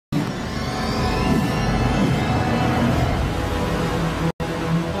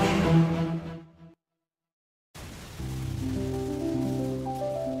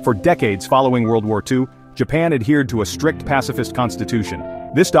For decades following World War II, Japan adhered to a strict pacifist constitution.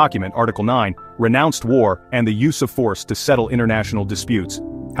 This document, Article 9, renounced war and the use of force to settle international disputes.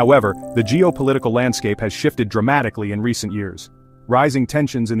 However, the geopolitical landscape has shifted dramatically in recent years. Rising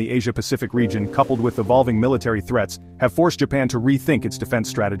tensions in the Asia-Pacific region coupled with evolving military threats have forced Japan to rethink its defense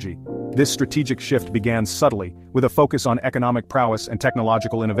strategy. This strategic shift began subtly, with a focus on economic prowess and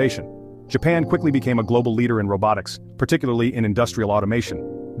technological innovation. Japan quickly became a global leader in robotics, particularly in industrial automation.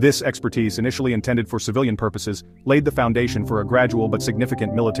 This expertise, initially intended for civilian purposes, laid the foundation for a gradual but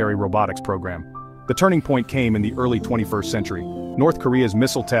significant military robotics program. The turning point came in the early 21st century. North Korea's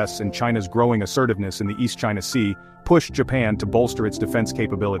missile tests and China's growing assertiveness in the East China Sea pushed Japan to bolster its defense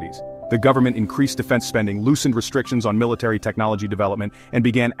capabilities. The government increased defense spending, loosened restrictions on military technology development, and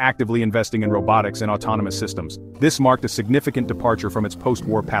began actively investing in robotics and autonomous systems. This marked a significant departure from its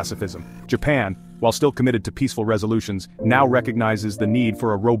post-war pacifism. Japan, while still committed to peaceful resolutions, now recognizes the need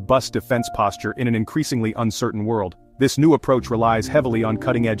for a robust defense posture in an increasingly uncertain world. This new approach relies heavily on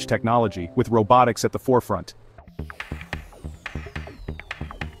cutting-edge technology, with robotics at the forefront.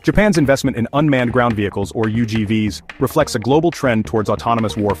 Japan's investment in unmanned ground vehicles, or UGVs, reflects a global trend towards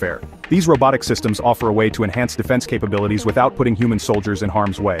autonomous warfare. These robotic systems offer a way to enhance defense capabilities without putting human soldiers in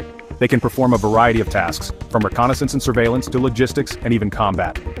harm's way. They can perform a variety of tasks, from reconnaissance and surveillance to logistics and even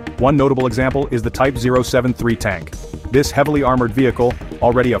combat. One notable example is the Type 073 tank. This heavily armored vehicle,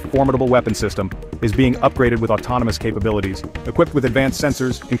 already a formidable weapon system, is being upgraded with autonomous capabilities. Equipped with advanced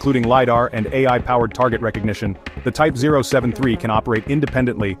sensors, including LiDAR and AI-powered target recognition, the Type 073 can operate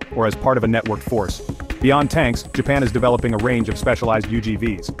independently or as part of a networked force. Beyond tanks, Japan is developing a range of specialized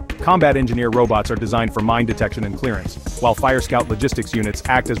UGVs. Combat engineer robots are designed for mine detection and clearance, while Fire Scout logistics units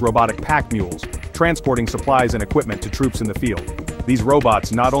act as robotic pack mules, transporting supplies and equipment to troops in the field. These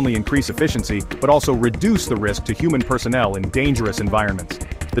robots not only increase efficiency, but also reduce the risk to human personnel in dangerous environments.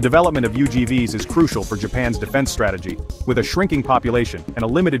 The development of UGVs is crucial for Japan's defense strategy. With a shrinking population and a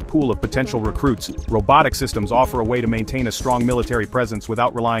limited pool of potential recruits, robotic systems offer a way to maintain a strong military presence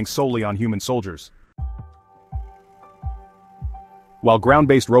without relying solely on human soldiers. While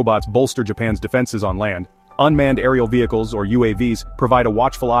ground-based robots bolster Japan's defenses on land, unmanned aerial vehicles, or UAVs, provide a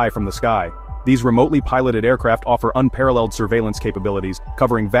watchful eye from the sky. These remotely piloted aircraft offer unparalleled surveillance capabilities,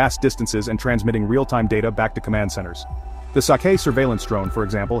 covering vast distances and transmitting real-time data back to command centers. The Sake surveillance drone, for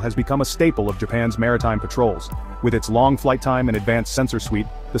example, has become a staple of Japan's maritime patrols. With its long flight time and advanced sensor suite,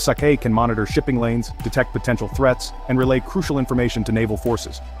 the Sake can monitor shipping lanes, detect potential threats, and relay crucial information to naval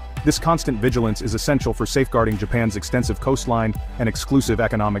forces. This constant vigilance is essential for safeguarding Japan's extensive coastline and exclusive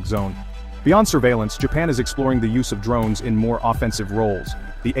economic zone. Beyond surveillance, Japan is exploring the use of drones in more offensive roles.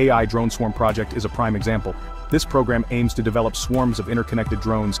 The AI Drone Swarm project is a prime example. This program aims to develop swarms of interconnected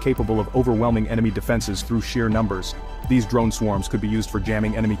drones capable of overwhelming enemy defenses through sheer numbers. These drone swarms could be used for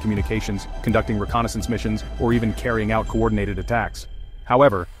jamming enemy communications, conducting reconnaissance missions, or even carrying out coordinated attacks.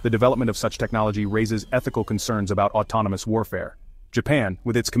 However, the development of such technology raises ethical concerns about autonomous warfare. Japan,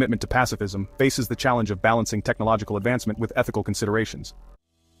 with its commitment to pacifism, faces the challenge of balancing technological advancement with ethical considerations.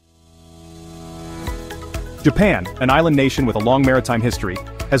 Japan, an island nation with a long maritime history,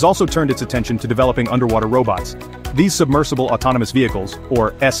 has also turned its attention to developing underwater robots. These submersible autonomous vehicles,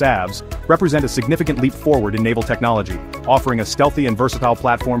 or SAVs, represent a significant leap forward in naval technology, offering a stealthy and versatile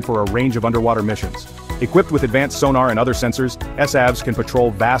platform for a range of underwater missions. Equipped with advanced sonar and other sensors, SAVs can patrol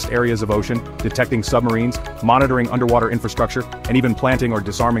vast areas of ocean, detecting submarines, monitoring underwater infrastructure, and even planting or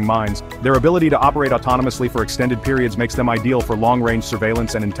disarming mines. Their ability to operate autonomously for extended periods makes them ideal for long-range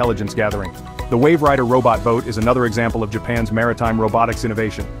surveillance and intelligence gathering. The Wave Rider robot boat is another example of Japan's maritime robotics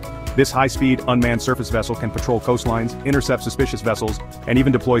innovation. This high-speed, unmanned surface vessel can patrol coastlines, intercept suspicious vessels, and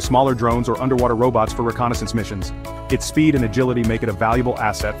even deploy smaller drones or underwater robots for reconnaissance missions. Its speed and agility make it a valuable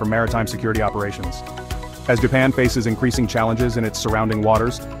asset for maritime security operations. As Japan faces increasing challenges in its surrounding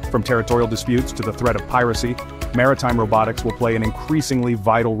waters, from territorial disputes to the threat of piracy, maritime robotics will play an increasingly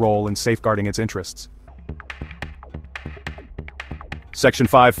vital role in safeguarding its interests. Section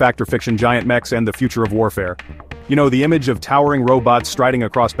 5: Fact or Fiction: Giant Mechs and the Future of Warfare. You know, the image of towering robots striding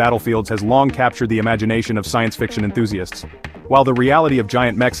across battlefields has long captured the imagination of science fiction enthusiasts. While the reality of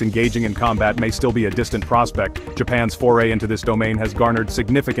giant mechs engaging in combat may still be a distant prospect, Japan's foray into this domain has garnered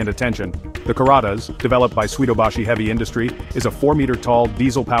significant attention. The Kuratas, developed by Suidobashi Heavy Industry, is a 4-meter-tall,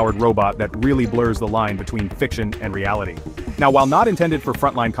 diesel-powered robot that really blurs the line between fiction and reality. Now, while not intended for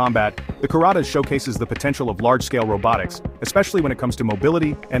frontline combat, the Kuratas showcases the potential of large-scale robotics, especially when it comes to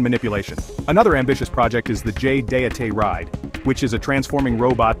mobility and manipulation. Another ambitious project is the J-Deite RIDE, which is a transforming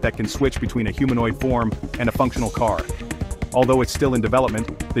robot that can switch between a humanoid form and a functional car. Although it's still in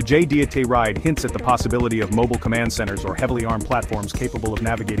development, the J-Deite RIDE hints at the possibility of mobile command centers or heavily armed platforms capable of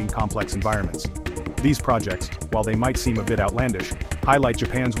navigating complex environments. These projects, while they might seem a bit outlandish, highlight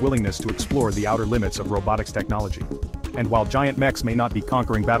Japan's willingness to explore the outer limits of robotics technology. And while giant mechs may not be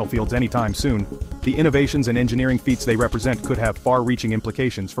conquering battlefields anytime soon, the innovations and engineering feats they represent could have far-reaching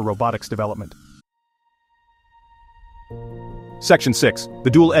implications for robotics development. Section 6. The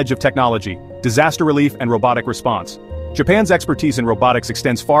Dual Edge of Technology, Disaster Relief and Robotic Response. Japan's expertise in robotics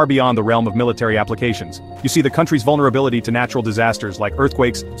extends far beyond the realm of military applications. You see, the country's vulnerability to natural disasters like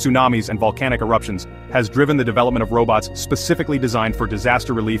earthquakes, tsunamis, and volcanic eruptions has driven the development of robots specifically designed for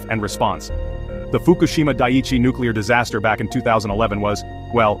disaster relief and response. The Fukushima Daiichi nuclear disaster back in 2011 was,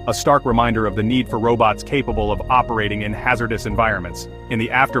 well, a stark reminder of the need for robots capable of operating in hazardous environments. In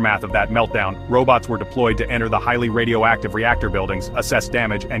the aftermath of that meltdown, robots were deployed to enter the highly radioactive reactor buildings, assess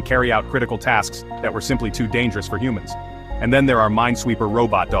damage, and carry out critical tasks that were simply too dangerous for humans. And then there are Minesweeper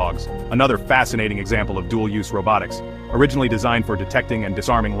robot dogs, another fascinating example of dual-use robotics. Originally designed for detecting and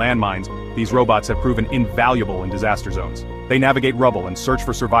disarming landmines, these robots have proven invaluable in disaster zones. They navigate rubble and search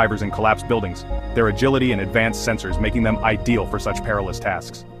for survivors in collapsed buildings, their agility and advanced sensors making them ideal for such perilous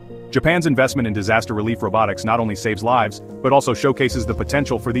tasks. Japan's investment in disaster relief robotics not only saves lives, but also showcases the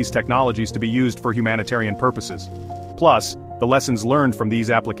potential for these technologies to be used for humanitarian purposes. Plus, the lessons learned from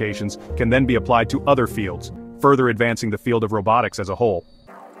these applications can then be applied to other fields, further advancing the field of robotics as a whole.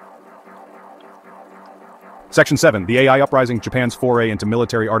 Section 7. The AI Uprising, Japan's foray into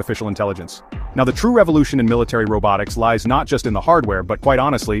military artificial intelligence. Now, the true revolution in military robotics lies not just in the hardware, but quite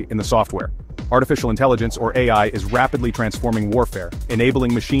honestly, in the software. Artificial intelligence, or AI, is rapidly transforming warfare,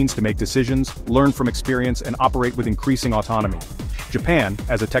 enabling machines to make decisions, learn from experience, and operate with increasing autonomy. Japan,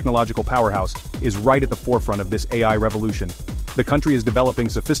 as a technological powerhouse, is right at the forefront of this AI revolution. The country is developing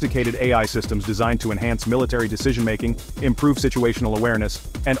sophisticated AI systems designed to enhance military decision-making, improve situational awareness,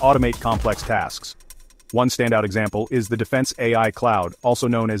 and automate complex tasks. One standout example is the Defense AI Cloud, also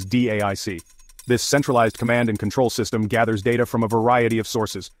known as DAIC. This centralized command and control system gathers data from a variety of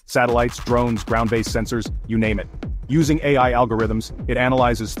sources: satellites, drones, ground-based sensors, you name it. Using AI algorithms, it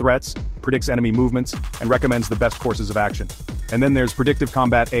analyzes threats, predicts enemy movements, and recommends the best courses of action. And then there's Predictive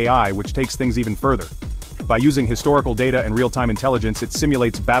Combat AI, which takes things even further. By using historical data and real-time intelligence, it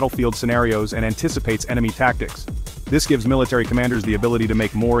simulates battlefield scenarios and anticipates enemy tactics. This gives military commanders the ability to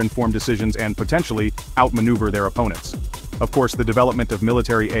make more informed decisions and, potentially, outmaneuver their opponents. Of course, the development of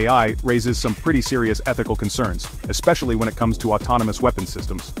military AI raises some pretty serious ethical concerns, especially when it comes to autonomous weapons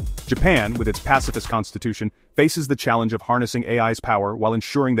systems. Japan, with its pacifist constitution, faces the challenge of harnessing AI's power while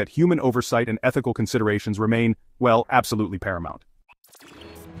ensuring that human oversight and ethical considerations remain, well, absolutely paramount.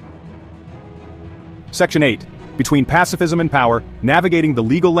 Section 8. Between Pacifism and Power, Navigating the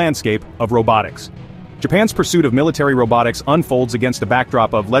Legal Landscape of Robotics. Japan's pursuit of military robotics unfolds against a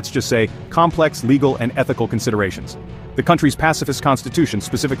backdrop of, let's just say, complex legal and ethical considerations. The country's pacifist constitution,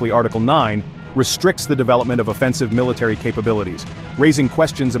 specifically Article 9, restricts the development of offensive military capabilities, raising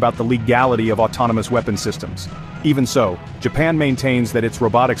questions about the legality of autonomous weapon systems. Even so, Japan maintains that its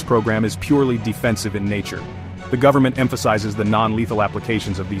robotics program is purely defensive in nature. The government emphasizes the non-lethal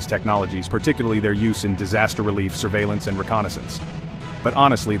applications of these technologies, particularly their use in disaster relief, surveillance, and reconnaissance. But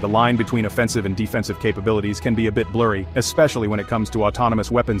honestly, the line between offensive and defensive capabilities can be a bit blurry, especially when it comes to autonomous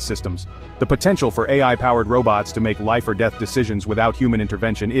weapons systems. The potential for AI-powered robots to make life-or-death decisions without human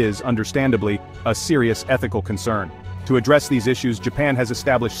intervention is, understandably, a serious ethical concern. To address these issues, Japan has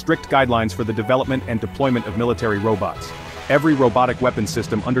established strict guidelines for the development and deployment of military robots. Every robotic weapon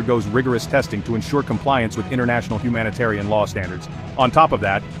system undergoes rigorous testing to ensure compliance with international humanitarian law standards. On top of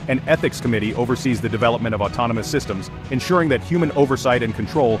that, an ethics committee oversees the development of autonomous systems, ensuring that human oversight and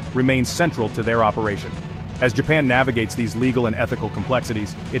control remain central to their operation. As Japan navigates these legal and ethical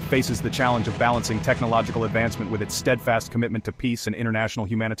complexities, it faces the challenge of balancing technological advancement with its steadfast commitment to peace and international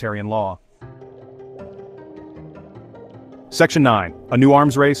humanitarian law. Section 9. A New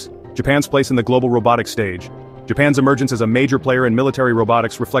Arms Race, Japan's Place in the Global Robotics Stage. Japan's emergence as a major player in military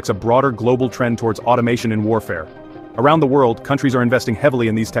robotics reflects a broader global trend towards automation in warfare. Around the world, countries are investing heavily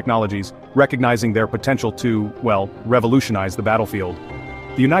in these technologies, recognizing their potential to, well, revolutionize the battlefield.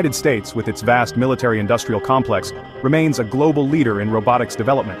 The United States, with its vast military-industrial complex, remains a global leader in robotics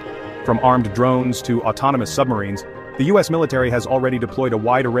development. From armed drones to autonomous submarines, the US military has already deployed a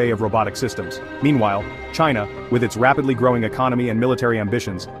wide array of robotic systems. Meanwhile, China, with its rapidly growing economy and military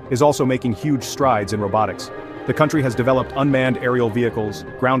ambitions, is also making huge strides in robotics. The country has developed unmanned aerial vehicles,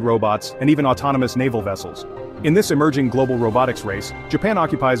 ground robots, and even autonomous naval vessels. In this emerging global robotics race, Japan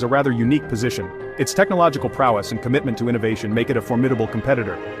occupies a rather unique position. Its technological prowess and commitment to innovation make it a formidable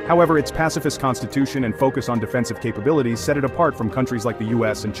competitor. However, its pacifist constitution and focus on defensive capabilities set it apart from countries like the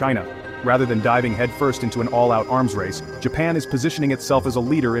US and China. Rather than diving headfirst into an all-out arms race, Japan is positioning itself as a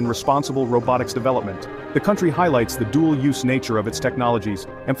leader in responsible robotics development. The country highlights the dual-use nature of its technologies,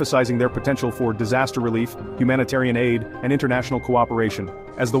 emphasizing their potential for disaster relief, humanitarian aid, and international cooperation.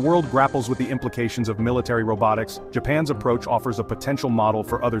 As the world grapples with the implications of military robotics, Japan's approach offers a potential model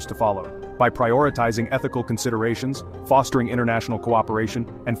for others to follow. By prioritizing ethical considerations, fostering international cooperation,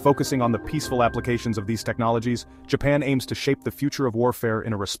 and focusing on the peaceful applications of these technologies, Japan aims to shape the future of warfare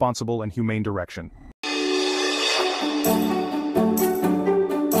in a responsible and humane direction.